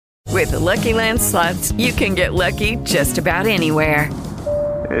With the Lucky Land Slots, you can get lucky just about anywhere.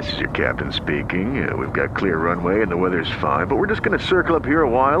 This is your captain speaking. We've got clear runway and the weather's fine, but we're just going to circle up here a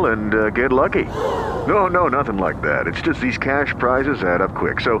while and get lucky. No, nothing like that. It's just these cash prizes add up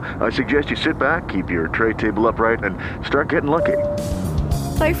quick. So I suggest you sit back, keep your tray table upright, and start getting lucky.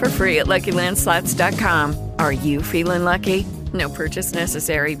 Play for free at LuckyLandSlots.com. Are you feeling lucky? No purchase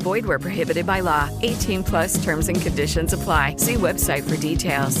necessary. Void where prohibited by law. 18 plus terms and conditions apply. See website for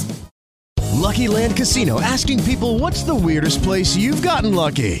details. Lucky Land Casino, asking people, what's the weirdest place you've gotten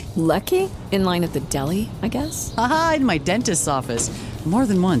lucky? Lucky? In line at the deli, I guess? Aha, in my dentist's office. More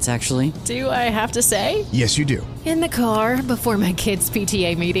than once, actually. Do I have to say? Yes, you do. In the car before my kids'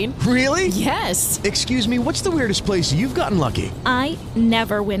 PTA meeting. Really? Yes. Excuse me, what's the weirdest place you've gotten lucky? I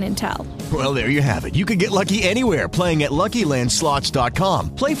never win and tell. Well, there you have it. You can get lucky anywhere, playing at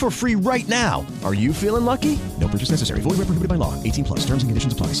LuckyLandSlots.com. Play for free right now. Are you feeling lucky? No purchase necessary. Void where prohibited by law. 18 plus. Terms and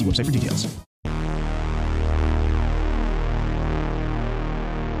conditions apply. See website for details.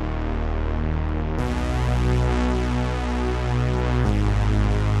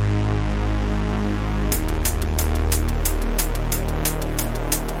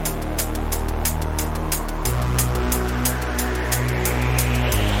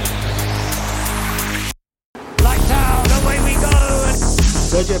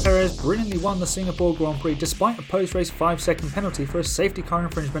 Sergio Perez brilliantly won the Singapore Grand Prix despite a post-race 5-second penalty for a safety car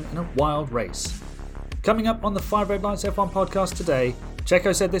infringement in a wild race. Coming up on the 5 Red Lights F1 podcast today,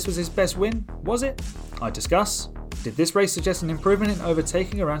 Checo said this was his best win. Was it? I discuss. Did this race suggest an improvement in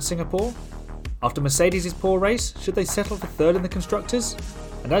overtaking around Singapore? After Mercedes' poor race, should they settle for third in the Constructors?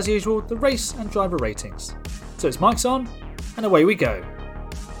 And as usual, the race and driver ratings. So it's mics on, and away we go.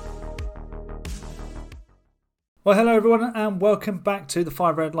 Well, hello everyone and welcome back to the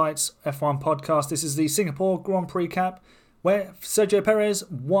 5 Red Lights F1 podcast. This is the Singapore Grand Prix-Cap, where Sergio Perez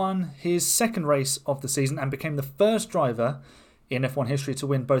won his second race of the season and became the first driver in F1 history to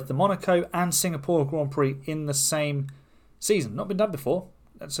win both the Monaco and Singapore Grand Prix in the same season. Not been done before.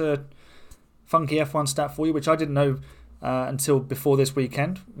 That's a funky F1 stat for you, which I didn't know until before this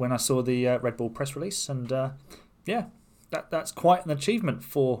weekend when I saw the Red Bull press release. And that's quite an achievement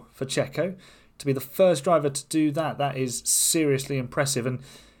for Checo. To be the first driver to do that, that is seriously impressive. And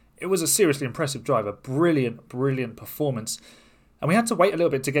it was a seriously impressive driver. Brilliant performance. And we had to wait a little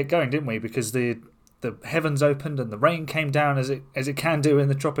bit to get going, didn't we? Because the heavens opened and the rain came down as it can do in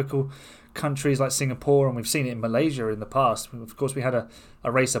the tropical countries like Singapore. And we've seen it in Malaysia in the past. Of course, we had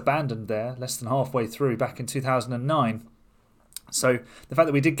a race abandoned there less than halfway through back in 2009. So the fact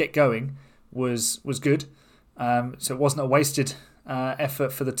that we did get going was good. So it wasn't a wasted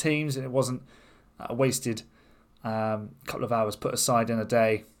effort for the teams, and it wasn't a wasted couple of hours put aside in a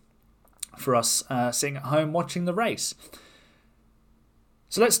day for us sitting at home watching the race.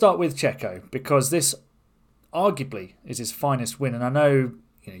 So let's start with Checo, because this arguably is his finest win. And I know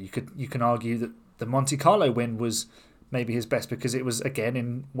you can argue that the Monte Carlo win was maybe his best because it was again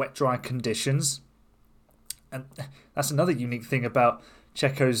in wet dry conditions. And that's another unique thing about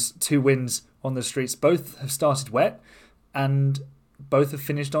Checo's 2 wins on the streets. Both have started wet and both have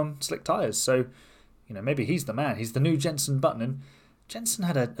finished on slick tyres. So, maybe he's the man. He's the new Jenson Button. And Jenson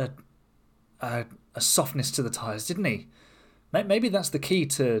had a softness to the tyres, didn't he? Maybe that's the key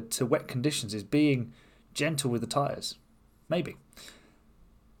to wet conditions, is being gentle with the tyres. Maybe.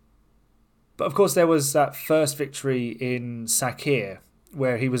 But of course there was that first victory in Sakir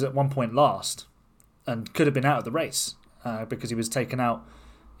where he was at one point last and could have been out of the race because he was taken out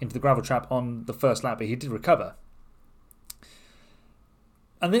into the gravel trap on the first lap, but he did recover.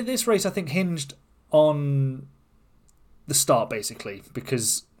 And this race, I think, hinged on the start, basically,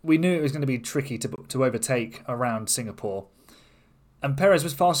 because we knew it was going to be tricky to overtake around Singapore. And Perez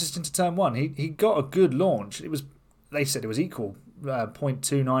was fastest into turn 1. He got a good launch. They said it was equal,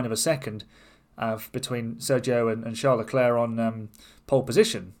 0.29 of a second between Sergio and Charles Leclerc on pole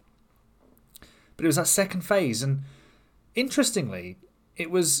position. But it was that second phase, and interestingly,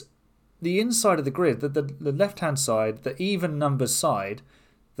 it was the inside of the grid, the left-hand side, the even numbers side,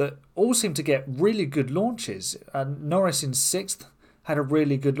 that all seemed to get really good launches. Norris in 6th had a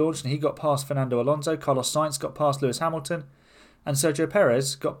really good launch, and he got past Fernando Alonso. Carlos Sainz got past Lewis Hamilton, and Sergio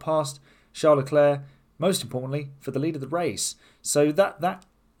Perez got past Charles Leclerc, most importantly, for the lead of the race. So that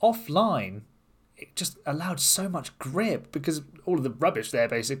offline, it just allowed so much grip because all of the rubbish there,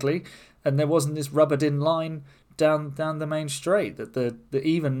 basically, and there wasn't this rubbered-in line down the main straight that the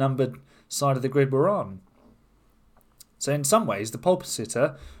even-numbered side of the grid were on. So in some ways, the pole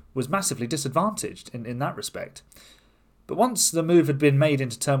sitter was massively disadvantaged in that respect. But once the move had been made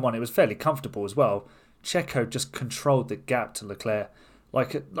into turn 1, it was fairly comfortable as well. Checo just controlled the gap to Leclerc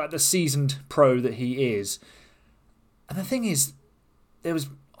like the seasoned pro that he is. And the thing is,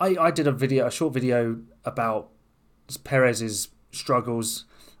 I did a short video about Perez's struggles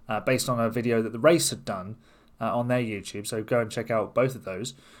based on a video that the race had done on their YouTube. So go and check out both of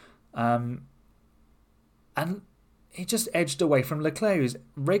those. And he just edged away from Leclerc, who's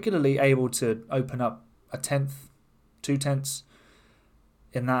regularly able to open up a tenth, 2 tenths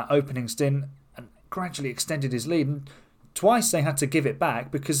in that opening stint, and gradually extended his lead. And twice they had to give it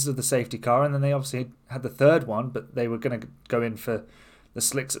back because of the safety car, and then they obviously had the third one, but they were going to go in for the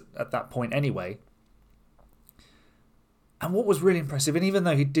slicks at that point anyway. And what was really impressive, and even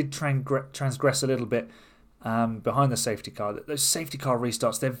though he did transgress a little bit behind the safety car, those safety car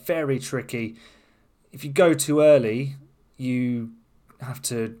restarts, they're very tricky. If you go too early, you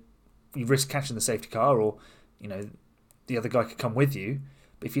risk catching the safety car, or the other guy could come with you.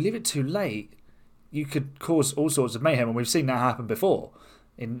 But if you leave it too late, you could cause all sorts of mayhem, and we've seen that happen before,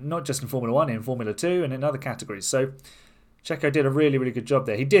 not just in Formula 1, in Formula 2 and in other categories. So Checo did a really, really good job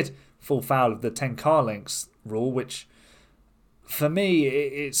there. He did fall foul of the 10 car lengths rule, which for me,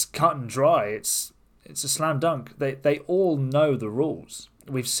 it's cut and dry. It's a slam dunk. They all know the rules.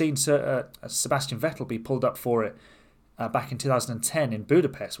 We've seen Sebastian Vettel be pulled up for it back in 2010 in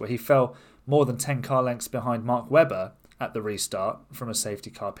Budapest, where he fell more than 10 car lengths behind Mark Webber at the restart from a safety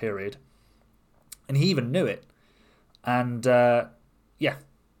car period. And he even knew it. And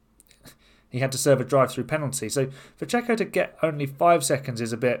he had to serve a drive-through penalty. So for Checo to get only 5 seconds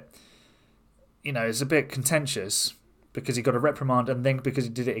is a bit, it's a bit contentious, because he got a reprimand, and then because he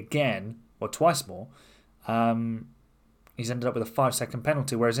did it again, or twice more, he's ended up with a 5-second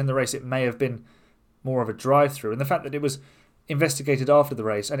penalty, whereas in the race it may have been more of a drive-through. And the fact that it was investigated after the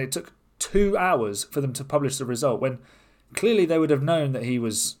race, and it took 2 hours for them to publish the result, when clearly they would have known that he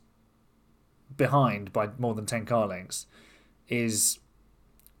was behind by more than 10 car lengths, is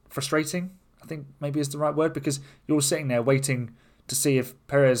frustrating, I think maybe is the right word, because you're sitting there waiting to see if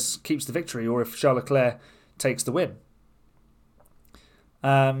Perez keeps the victory or if Charles Leclerc takes the win.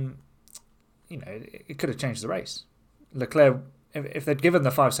 It could have changed the race. Leclerc, if they'd given the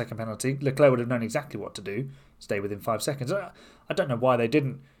 5-second penalty, Leclerc would have known exactly what to do, stay within 5 seconds. I don't know why they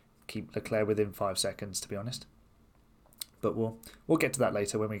didn't keep Leclerc within 5 seconds, to be honest. But we'll get to that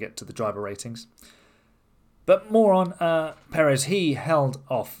later when we get to the driver ratings. But more on Perez. He held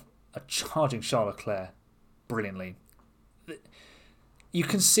off a charging Charles Leclerc brilliantly. You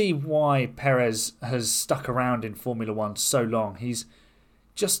can see why Perez has stuck around in Formula 1 so long. He's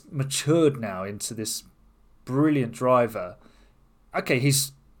just matured now into this brilliant driver. Okay,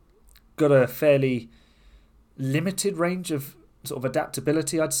 he's got a fairly limited range of sort of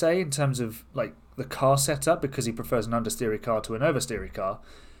adaptability, I'd say, in terms of like the car setup, because he prefers an understeery car to an oversteery car,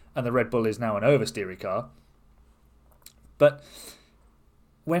 and the Red Bull is now an oversteery car. But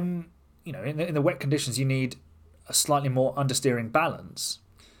when, in the wet conditions, you need a slightly more understeering balance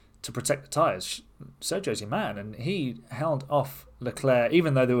to protect the tyres. Sergio's your man, and he held off Leclerc,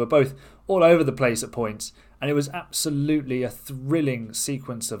 even though they were both all over the place at points, and it was absolutely a thrilling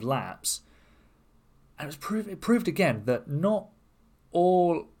sequence of laps. And it proved again that not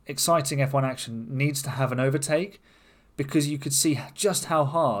all exciting F1 action needs to have an overtake, because you could see just how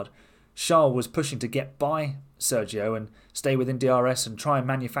hard Charles was pushing to get by Sergio and stay within DRS and try and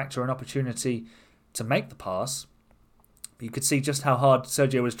manufacture an opportunity to make the pass. You could see just how hard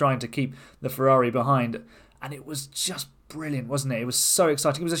Sergio was trying to keep the Ferrari behind, and it was just brilliant, wasn't it? It was so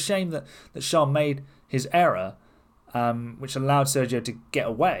exciting. It was a shame that Charles made his error, which allowed Sergio to get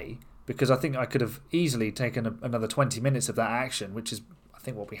away, because I think I could have easily taken another 20 minutes of that action, which is, I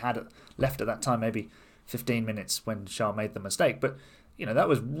think, what we had left at that time, maybe 15 minutes when Charles made the mistake. But, that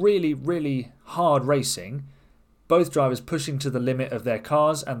was really, really hard racing. Both drivers pushing to the limit of their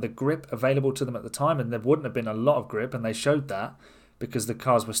cars and the grip available to them at the time, and there wouldn't have been a lot of grip, and they showed that because the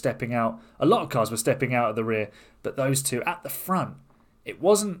cars were stepping out. A lot of cars were stepping out at the rear, but those two at the front, it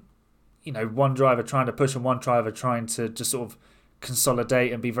wasn't, one driver trying to push and one driver trying to just sort of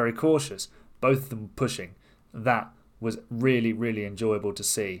consolidate and be very cautious. Both of them pushing. That was really, really enjoyable to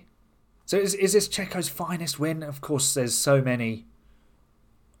see. So is this Checo's finest win? Of course, there's so many.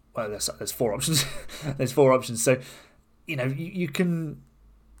 Well, there's 4 options. There's 4 options. So, you can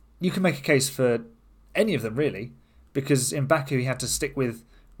make a case for any of them, really, because in Baku he had to stick with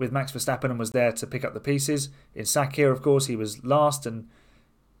Max Verstappen and was there to pick up the pieces. In Sakir, of course, he was last, and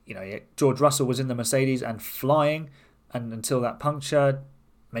George Russell was in the Mercedes and flying, and until that puncture,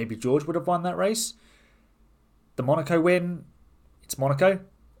 maybe George would have won that race. The Monaco win, it's Monaco.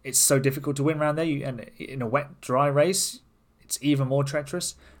 It's so difficult to win around there, and in a wet, dry race, it's even more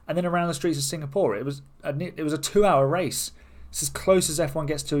treacherous. And then around the streets of Singapore, it was a 2-hour race It's as close as F1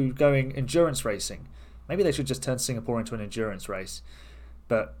 gets to going endurance racing. Maybe they should just turn Singapore into an endurance race.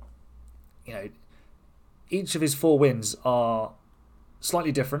 But, each of his 4 wins are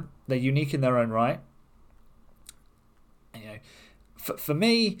slightly different. They're unique in their own right. For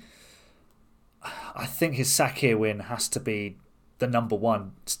me, I think his Sakir win has to be the number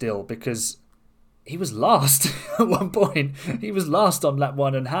one still, because he was last at one point. He was last on lap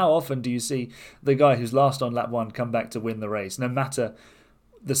 1, and how often do you see the guy who's last on lap 1 come back to win the race, no matter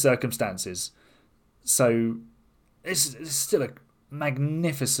the circumstances? So it's still a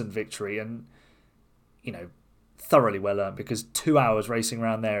magnificent victory, and thoroughly well earned, because 2 hours racing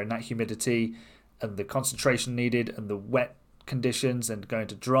around there in that humidity and the concentration needed and the wet conditions and going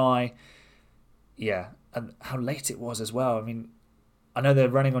to dry. Yeah, and how late it was as well. I mean, I know they're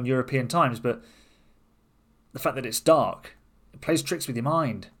running on European times, but the fact that it's dark, it plays tricks with your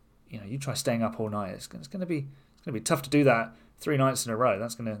mind. You try staying up all night. It's going to be tough to do that 3 nights in a row.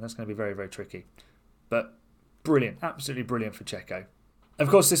 That's going to be very, very tricky. But brilliant, absolutely brilliant for Checo. Of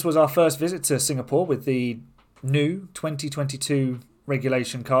course, this was our first visit to Singapore with the new 2022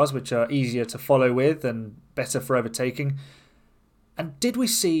 regulation cars, which are easier to follow with and better for overtaking. And did we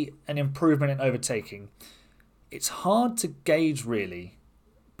see an improvement in overtaking? It's hard to gauge, really,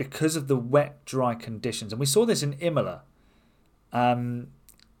 because of the wet, dry conditions. And we saw this in Imola. Even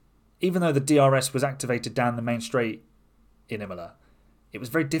though the DRS was activated down the main straight in Imola, it was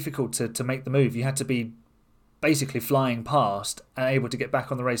very difficult to make the move. You had to be basically flying past and able to get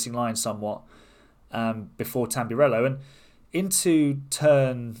back on the racing line somewhat before Tamburello. And into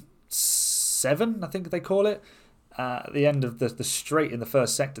turn 7, I think they call it, at the end of the straight in the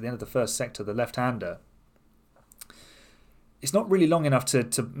first sector, the left-hander, it's not really long enough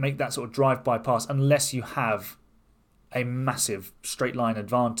to make that sort of drive-by pass unless you have a massive straight-line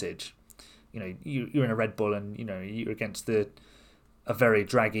advantage. You're in a Red Bull and, you're against a very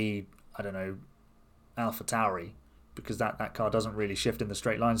draggy, Alpha Tauri, because that car doesn't really shift in the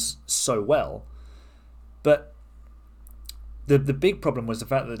straight lines so well. But the big problem was the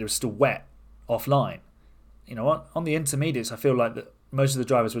fact that it was still wet offline. On the intermediates, I feel like that most of the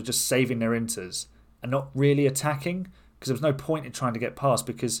drivers were just saving their inters and not really attacking, because there was no point in trying to get past,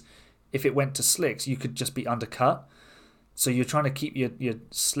 because if it went to slicks, you could just be undercut. So you're trying to keep your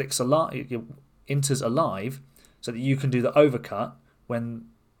slicks alive, your inters alive, so that you can do the overcut when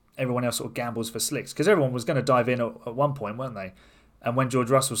everyone else sort of gambles for slicks. Because everyone was going to dive in at one point, weren't they? And when George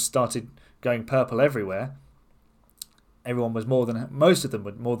Russell started going purple everywhere, most of them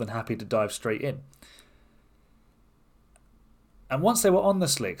were more than happy to dive straight in. And once they were on the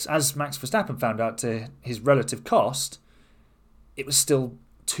slicks, as Max Verstappen found out to his relative cost, it was still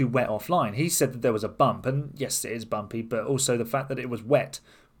too wet offline. He said that there was a bump, and yes, it is bumpy, but also the fact that it was wet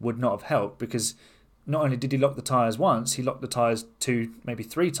would not have helped, because not only did he lock the tyres once, he locked the tyres 2, maybe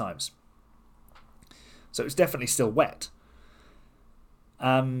 3 times. So it was definitely still wet.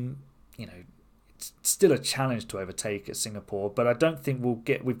 It's still a challenge to overtake at Singapore, but I don't think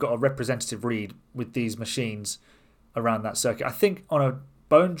we've got a representative read with these machines around that circuit. I think on a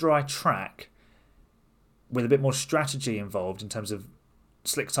bone dry track with a bit more strategy involved in terms of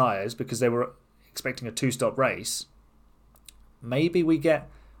slick tyres, because they were expecting a 2-stop race, maybe we get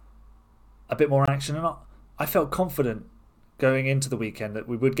a bit more action. And I felt confident going into the weekend that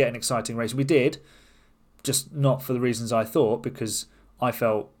we would get an exciting race. We did, just not for the reasons I thought, because I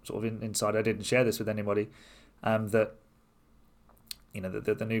felt sort of inside, I didn't share this with anybody, that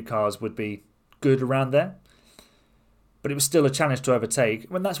the new cars would be good around there. But it was still a challenge to overtake,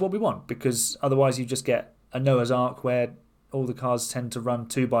 when that's what we want, because otherwise you just get a Noah's Ark where all the cars tend to run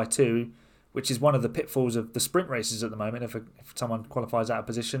 2 by 2, which is one of the pitfalls of the sprint races at the moment. If someone qualifies out of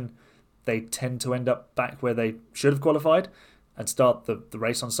position, they tend to end up back where they should have qualified and start the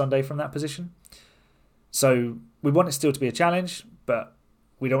race on Sunday from that position. So we want it still to be a challenge, but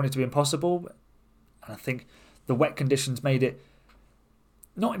we don't want it to be impossible. And I think the wet conditions made it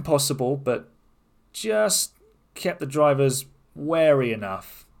not impossible, but just kept the drivers wary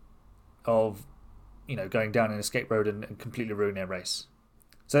enough of going down an escape road and completely ruining their race.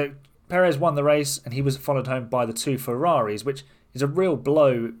 So Perez won the race, and he was followed home by the 2 Ferraris, which is a real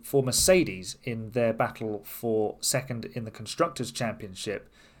blow for Mercedes in their battle for second in the Constructors' Championship.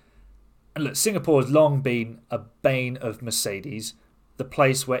 And look, Singapore has long been a bane of Mercedes, the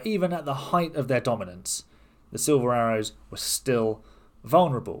place where even at the height of their dominance, the Silver Arrows were still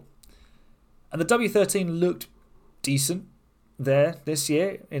vulnerable. And the W13 looked decent there this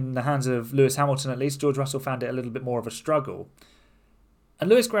year, in the hands of Lewis Hamilton at least. George Russell found it a little bit more of a struggle. And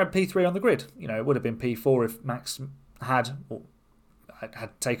Lewis grabbed P3 on the grid. It would have been P4 if Max had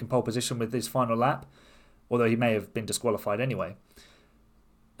taken pole position with his final lap, although he may have been disqualified anyway.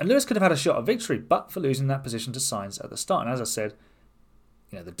 And Lewis could have had a shot at victory, but for losing that position to Sainz at the start. And as I said,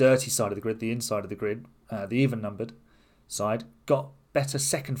 the dirty side of the grid, the inside of the grid, the even-numbered side, got better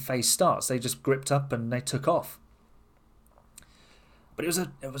second phase starts. They just gripped up and they took off. But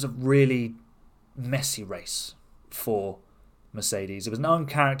it was a really messy race for Mercedes. It was an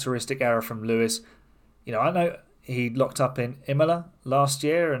uncharacteristic error from Lewis. I know he locked up in Imola last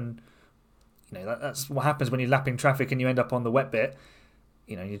year, and that's what happens when you're lapping traffic and you end up on the wet bit.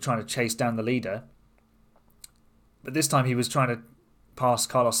 You're trying to chase down the leader. But this time he was trying to pass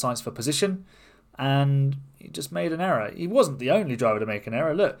Carlos Sainz for position, and he just made an error. He wasn't the only driver to make an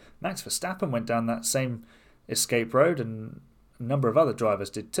error. Look, Max Verstappen went down that same escape road, and a number of other drivers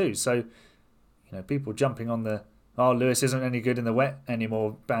did too. So, people jumping on the Lewis isn't any good in the wet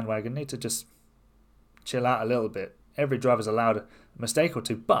anymore bandwagon need to just chill out a little bit. Every driver's allowed a mistake or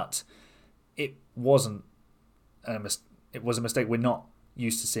two, but it wasn't it was a mistake we're not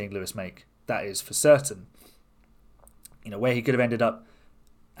used to seeing Lewis make. That is for certain. Where he could have ended up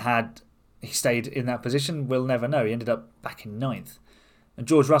had he stayed in that position, we'll never know. He ended up back in 9th. And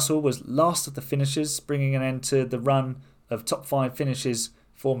George Russell was last of the finishers, bringing an end to the run of top 5 finishes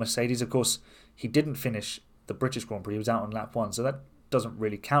for Mercedes. Of course, he didn't finish the British Grand Prix. He was out on lap 1, so that doesn't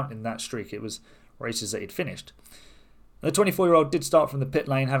really count in that streak. It was races that he'd finished. The 24-year-old did start from the pit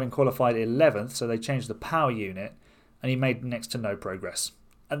lane, having qualified 11th, so they changed the power unit, and he made next to no progress.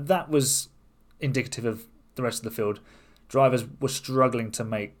 And that was indicative of the rest of the field. Drivers were struggling to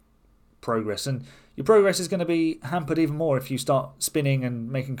make progress, and your progress is going to be hampered even more if you start spinning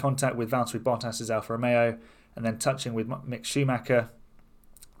and making contact with Valtteri Bottas's Alfa Romeo, and then touching with Mick Schumacher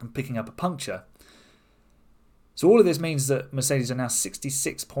and picking up a puncture. So all of this means that Mercedes are now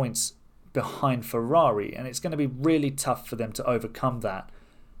 66 points behind Ferrari, and it's going to be really tough for them to overcome that.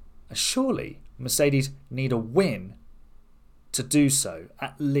 Surely Mercedes need a win to do so,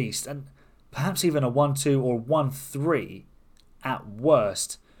 at least, and perhaps even a 1-2 or 1-3 at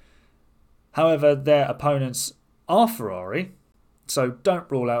worst. However, their opponents are Ferrari, so don't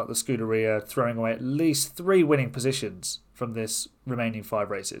rule out the Scuderia throwing away at least 3 winning positions from this remaining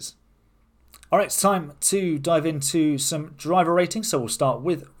 5 races. Alright, it's time to dive into some driver ratings, so we'll start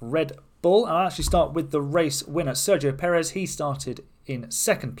with Red Bull. I'll actually start with the race winner, Sergio Perez. He started in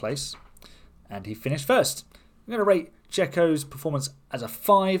 2nd place, and he finished 1st. I'm going to rate Checo's performance as a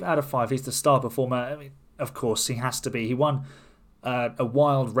 5 out of 5. He's the star performer. Of course, he has to be. He won a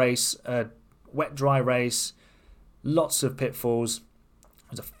wild race, a wet-dry race, lots of pitfalls.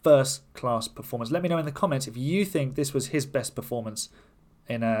 It was a first-class performance. Let me know in the comments if you think this was his best performance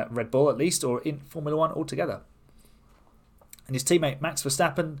in a Red Bull, at least, or in Formula 1 altogether. And his teammate Max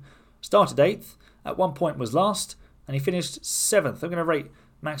Verstappen started 8th, at one point was last, and he finished 7th. I'm going to rate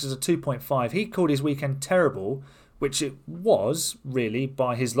Max as a 2.5. He called his weekend terrible, which it was, really,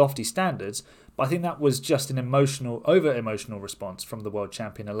 by his lofty standards, but I think that was just an over-emotional response from the world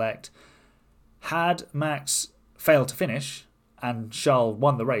champion-elect. Had Max failed to finish and Charles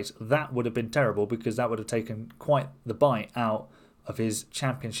won the race, that would have been terrible, because that would have taken quite the bite out of his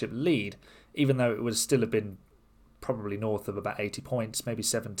championship lead, even though it would still have been probably north of about 80 points, maybe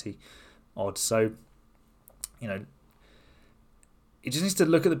 70 odd. So, he just needs to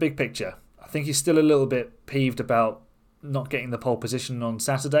look at the big picture. I think he's still a little bit peeved about not getting the pole position on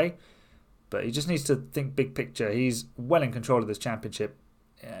Saturday, but he just needs to think big picture. He's well in control of this championship.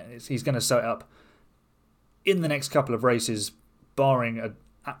 He's going to sew it up in the next couple of races, barring an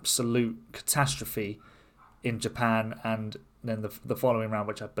absolute catastrophe in Japan, and then the following round,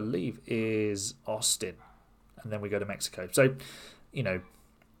 which I believe is Austin, and then we go to Mexico. So, he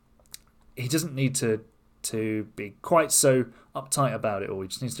doesn't need to be quite so uptight about it all. He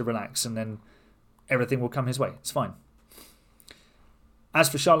just needs to relax, and then everything will come his way. It's fine. As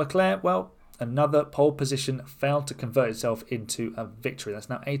for Charles Leclerc, well, another pole position failed to convert itself into a victory. That's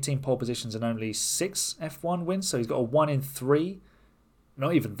now 18 pole positions and only 6 F1 wins. So he's got a 1 in 3.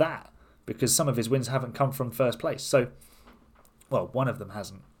 Not even that, because some of his wins haven't come from first place. So, well, one of them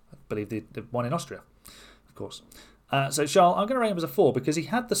hasn't. I believe the one in Austria, of course. So Charles, I'm going to rate him as a 4, because he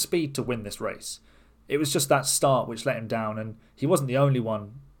had the speed to win this race. It was just that start which let him down, and he wasn't the only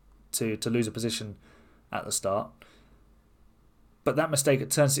one to lose a position at the start. But that mistake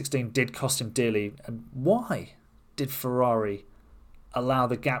at turn 16 did cost him dearly. And why did Ferrari allow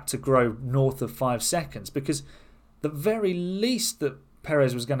the gap to grow north of 5 seconds? Because the very least that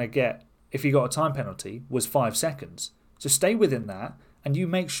Perez was going to get if he got a time penalty was 5 seconds. So stay within that, and you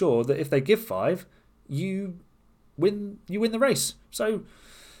make sure that if they give 5, you win the race. So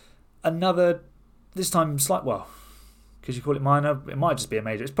another, this time slight, well, because you call it minor, it might just be a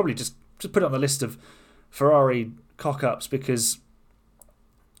major. It's probably just put it on the list of Ferrari cock-ups because,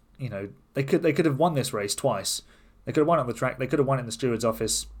 they could have won this race twice. They could have won it on the track. They could have won it in the steward's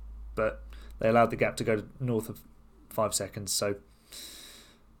office, but they allowed the gap to go north of 5 seconds. So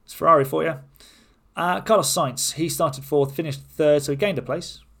it's Ferrari for you. Carlos Sainz, he started 4th, finished 3rd, so he gained a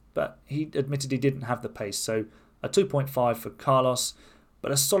place, but he admitted he didn't have the pace. So a 2.5 for Carlos,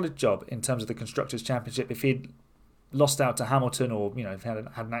 but a solid job in terms of the Constructors' Championship. If he'd lost out to Hamilton or if he had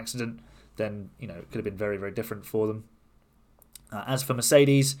an accident, then it could have been very, very different for them. As for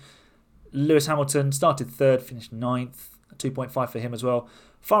Mercedes, Lewis Hamilton started 3rd, finished 9th, 2.5 for him as well.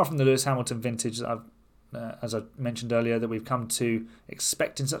 Far from the Lewis Hamilton vintage that as I mentioned earlier, that we've come to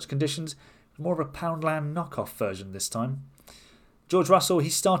expect in such conditions. More of a Poundland knockoff version this time. George Russell, he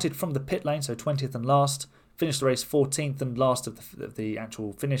started from the pit lane, so 20th and last. Finished the race 14th and last of the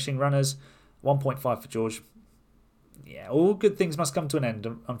actual finishing runners. 1.5 for George. Yeah, all good things must come to an end,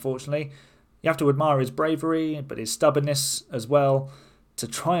 unfortunately. You have to admire his bravery, but his stubbornness as well, to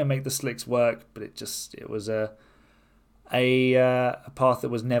try and make the slicks work. But it was a path that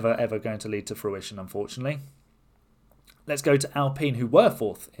was never ever going to lead to fruition, unfortunately. Let's go to Alpine, who were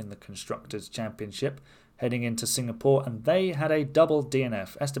 4th in the Constructors' Championship, heading into Singapore, and they had a double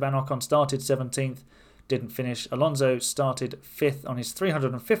DNF. Esteban Ocon started 17th, didn't finish. Alonso started 5th on his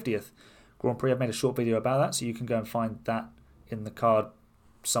 350th Grand Prix. I've made a short video about that, so you can go and find that in the card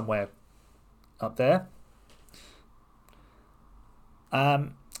somewhere up there.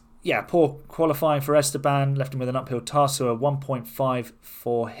 Poor qualifying for Esteban, left him with an uphill task, so a 1.5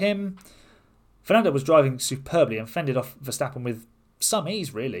 for him. Fernando was driving superbly and fended off Verstappen with some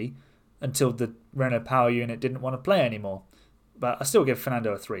ease, really, until the Renault power unit didn't want to play anymore. But I still give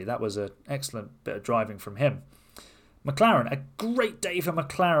Fernando a 3. That was an excellent bit of driving from him. McLaren, a great day for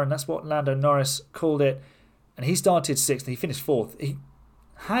McLaren. That's what Lando Norris called it. And he started 6th. He finished 4th. He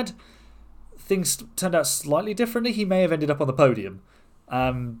had things turned out slightly differently, he may have ended up on the podium.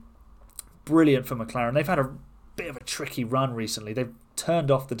 Brilliant for McLaren. They've had a bit of a tricky run recently. They've turned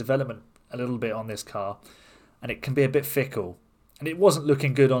off the development a little bit on this car, and it can be a bit fickle. And it wasn't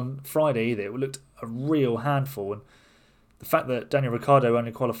looking good on Friday either. It looked a real handful, and the fact that Daniel Ricciardo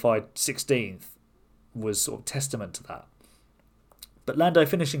only qualified 16th was sort of testament to that. But Lando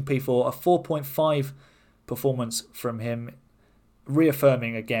finishing P4, a 4.5 performance from him,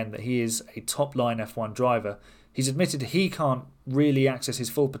 reaffirming again that he is a top-line F1 driver. He's admitted he can't really access his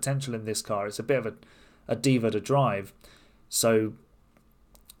full potential in this car. It's a bit of a diva to drive. So,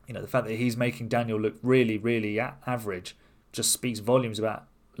 the fact that he's making Daniel look really, really average just speaks volumes about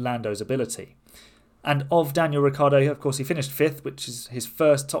Lando's ability. And of Daniel Ricciardo, of course, he finished 5th, which is his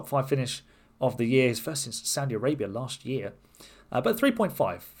first top 5 finish of the year, his first since Saudi Arabia last year. But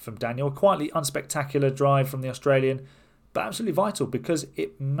 3.5 from Daniel, a quietly unspectacular drive from the Australian, but absolutely vital because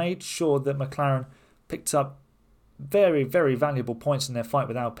it made sure that McLaren picked up very, very valuable points in their fight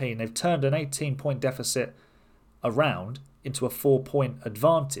with Alpine. They've turned an 18-point deficit around into a 4-point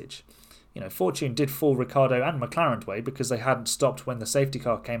advantage. Fortune did fall Ricciardo and McLaren's way because they hadn't stopped when the safety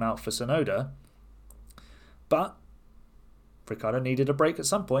car came out for Tsunoda. But Ricciardo needed a break at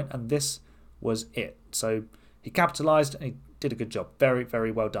some point, and this was it. So he capitalised and he did a good job. Very,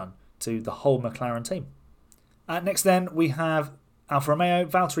 very well done to the whole McLaren team. Next then, we have Alfa Romeo,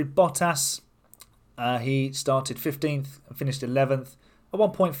 Valtteri Bottas. He started 15th and finished 11th. A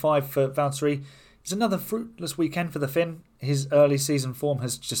 1.5 for Valtteri. It's another fruitless weekend for the Finn. His early season form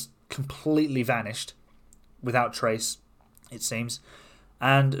has just completely vanished without trace, it seems.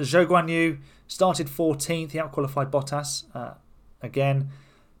 And Zhou Guanyu started 14th. He outqualified Bottas again,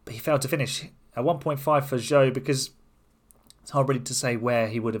 but he failed to finish. A 1.5 for Zhou because it's hard really to say where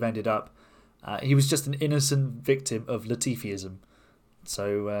he would have ended up. He was just an innocent victim of Latifiism.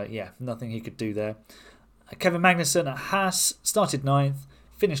 So, nothing he could do there. Kevin Magnussen at Haas started 9th,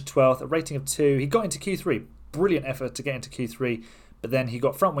 finished 12th, a rating of 2. He got into Q3. Brilliant effort to get into Q3. But then he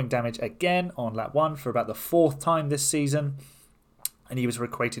got front wing damage again on lap 1 for about the 4th time this season. And he was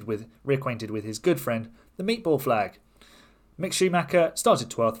reacquainted with his good friend, the meatball flag. Mick Schumacher started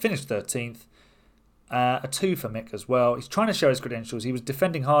 12th, finished 13th. A 2 for Mick as well. He's trying to show his credentials. He was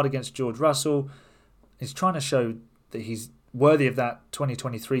defending hard against George Russell. He's trying to show that he's worthy of that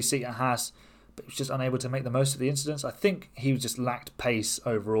 2023 seat at Haas, but he was just unable to make the most of the incidents. I think he just lacked pace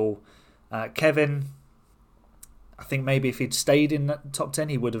overall. Kevin, I think maybe if he'd stayed in that top 10,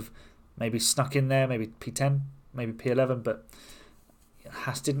 he would have maybe snuck in there, maybe P10, maybe P11, but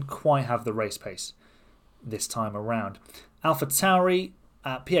Haas didn't quite have the race pace this time around. AlphaTauri,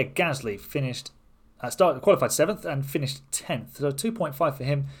 Pierre Gasly qualified 7th and finished 10th. So 2.5 for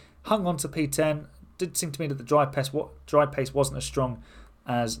him. Hung on to P10. Did seem to me that the dry pace wasn't as strong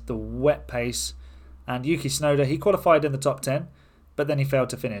as the wet pace. And Yuki Tsunoda, he qualified in the top 10, but then he failed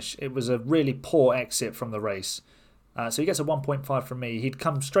to finish. It was a really poor exit from the race. So he gets a 1.5 from me. He'd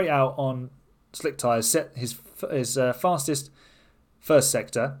come straight out on slick tyres, set his fastest first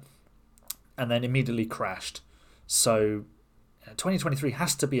sector, and then immediately crashed. So 2023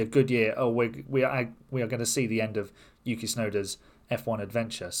 has to be a good year. We are going to see the end of Yuki Tsunoda's F1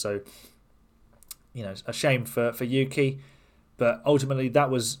 adventure. So, a shame for Yuki, but ultimately that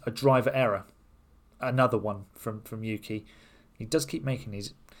was a driver error. Another one from Yuki. He does keep making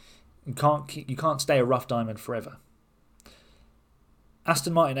these. You can't stay a rough diamond forever.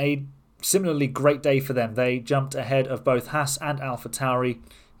 Aston Martin, similarly great day for them. They jumped ahead of both Haas and AlphaTauri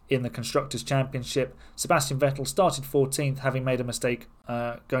in the Constructors' Championship. Sebastian Vettel started 14th, having made a mistake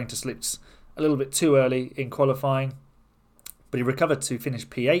going to slicks a little bit too early in qualifying, but he recovered to finish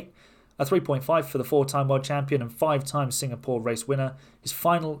P8, a 3.5 for the 4-time world champion and 5-time Singapore race winner. His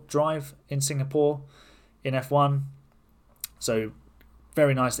final drive in Singapore in F1, so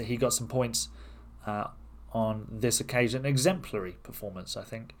very nice that he got some points on this occasion. Exemplary performance, I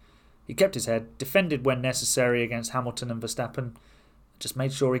think. He kept his head, defended when necessary against Hamilton and Verstappen, just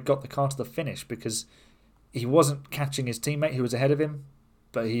made sure he got the car to the finish because he wasn't catching his teammate who was ahead of him,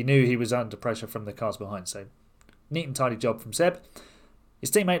 but he knew he was under pressure from the cars behind. So neat and tidy job from Seb.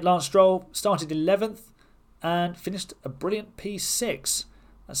 His teammate Lance Stroll started 11th and finished a brilliant P6.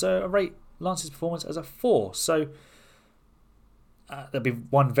 So I rate Lance's performance as a 4. So there'll be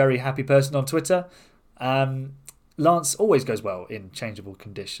one very happy person on Twitter. Lance always goes well in changeable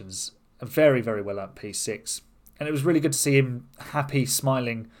conditions. Very, very well at P6. And it was really good to see him happy,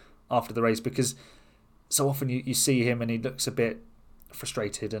 smiling after the race, because so often you see him and he looks a bit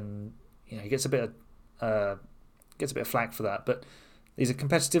frustrated, and he gets a bit of flack for that. But these are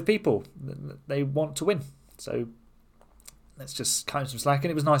competitive people; they want to win. So let's just cut him some slack.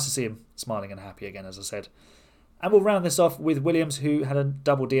 And it was nice to see him smiling and happy again, as I said. And we'll round this off with Williams, who had a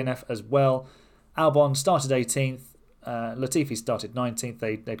double DNF as well. Albon started 18th. Latifi started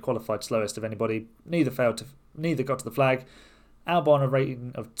 19th. They'd qualified slowest of anybody. Neither got to the flag. Albon a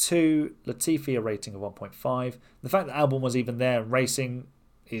rating of 2, Latifi a rating of 1.5. The fact that Albon was even there racing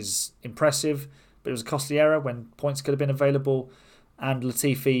is impressive, but it was a costly error when points could have been available. And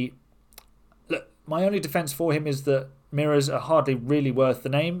Latifi, look, my only defence for him is that mirrors are hardly really worth the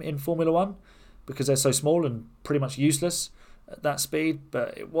name in Formula 1 because they're so small and pretty much useless at that speed,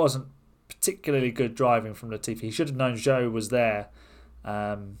 but it wasn't particularly good driving from Latifi. He should have known Zhou was there.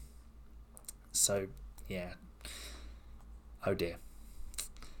 So, yeah. Oh dear.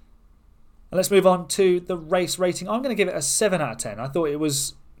 And let's move on to the race rating. I'm going to give it a 7 out of 10. I thought it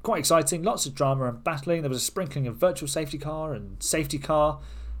was quite exciting. Lots of drama and battling. There was a sprinkling of virtual safety car and safety car.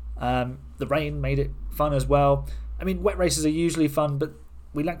 The rain made it fun as well. I mean, wet races are usually fun, but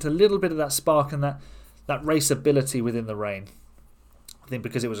we lacked a little bit of that spark and that raceability within the rain. I think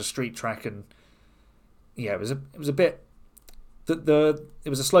because it was a street track, and yeah, it was a bit. It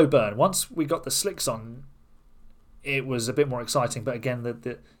was a slow burn. Once we got the slicks on, it was a bit more exciting. But again,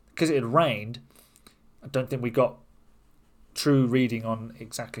 because it had rained, I don't think we got true reading on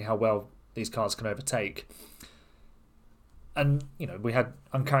exactly how well these cars can overtake. And we had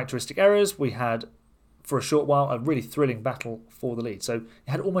uncharacteristic errors. We had, for a short while, a really thrilling battle for the lead. So it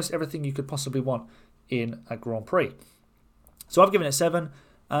had almost everything you could possibly want in a Grand Prix. So I've given it 7,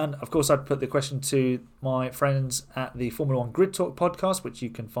 and of course I'd put the question to my friends at the Formula 1 Grid Talk podcast, which you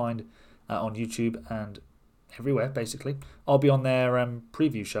can find on YouTube and everywhere, basically. I'll be on their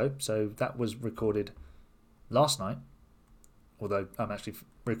preview show, so that was recorded last night, although I'm actually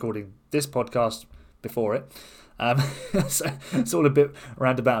recording this podcast before it. So it's all a bit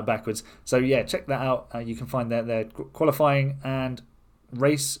roundabout and backwards. So yeah, check that out. You can find their qualifying and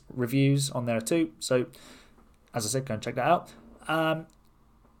race reviews on there too. So as I said, go and check that out.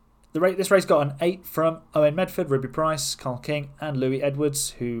 This race got an 8 from Owen Medford, Ruby Price, Carl King and Louis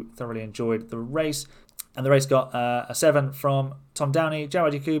Edwards, who thoroughly enjoyed the race. And the race got a 7 from Tom Downey,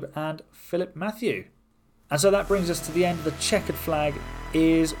 Jawad Yacoub and Philip Matthew. And so that brings us to the end. The checkered flag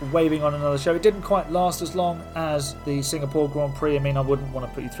is waving on another show. It didn't quite last as long as the Singapore Grand Prix. I mean, I wouldn't want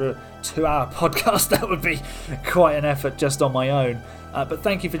to put you through a 2-hour podcast. That would be quite an effort just on my own. But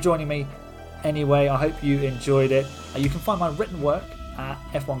thank you for joining me anyway. I hope you enjoyed it. You can find my written work at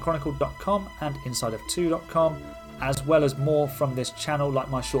f1chronicle.com and insideF2.com, as well as more from this channel, like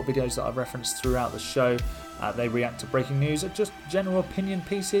my short videos that I've referenced throughout the show. They react to breaking news or just general opinion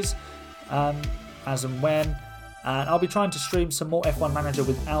pieces as and when. And I'll be trying to stream some more F1 Manager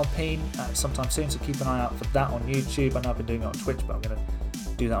with Alpine sometime soon, so keep an eye out for that on YouTube. I know I've been doing it on Twitch, but I'm going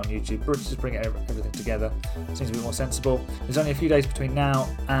to do that on YouTube. But just bring everything together. Seems a bit more sensible. There's only a few days between now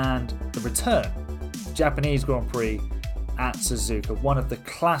and the return Japanese Grand Prix at Suzuka, one of the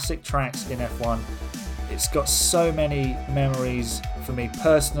classic tracks in F1. It's got so many memories for me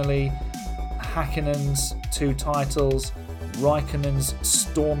personally. Häkkinen's 2 titles, Raikkonen's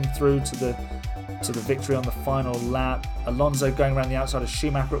storm through to the victory on the final lap, Alonso going around the outside of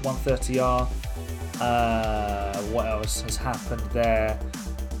Schumacher at 130R. What else has happened there?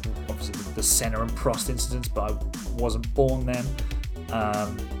 Obviously the Senna and Prost incidents, but I wasn't born then.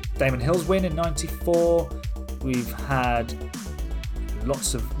 Damon Hill's win in 94. We've had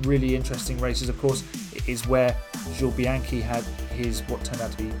lots of really interesting races. Of course, it is where Jules Bianchi had his what turned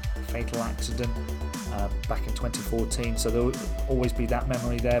out to be a fatal accident back in 2014, so there will always be that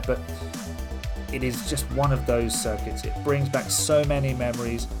memory there. But it is just one of those circuits. It brings back so many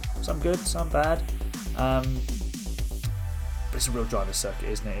memories, some good, some bad. But it's a real driver's circuit,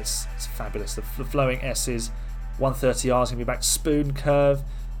 isn't it? It's fabulous. The flowing S's, 130Rs going to be back to spoon curve.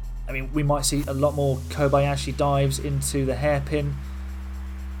 I mean, we might see a lot more Kobayashi dives into the hairpin.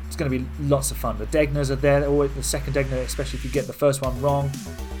 It's going to be lots of fun. The Degners are there, always the second Degner, especially if you get the first one wrong.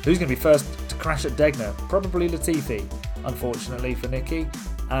 Who's going to be first to crash at Degner? Probably Latifi, unfortunately for Nicky.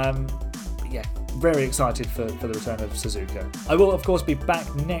 Yeah, very excited for the return of Suzuka. I will, of course, be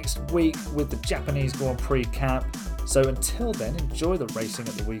back next week with the Japanese Grand Prix-Cap. So until then, enjoy the racing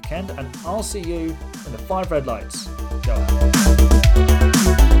at the weekend, and I'll see you in the 5 red lights. Go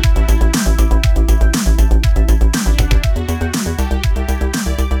out.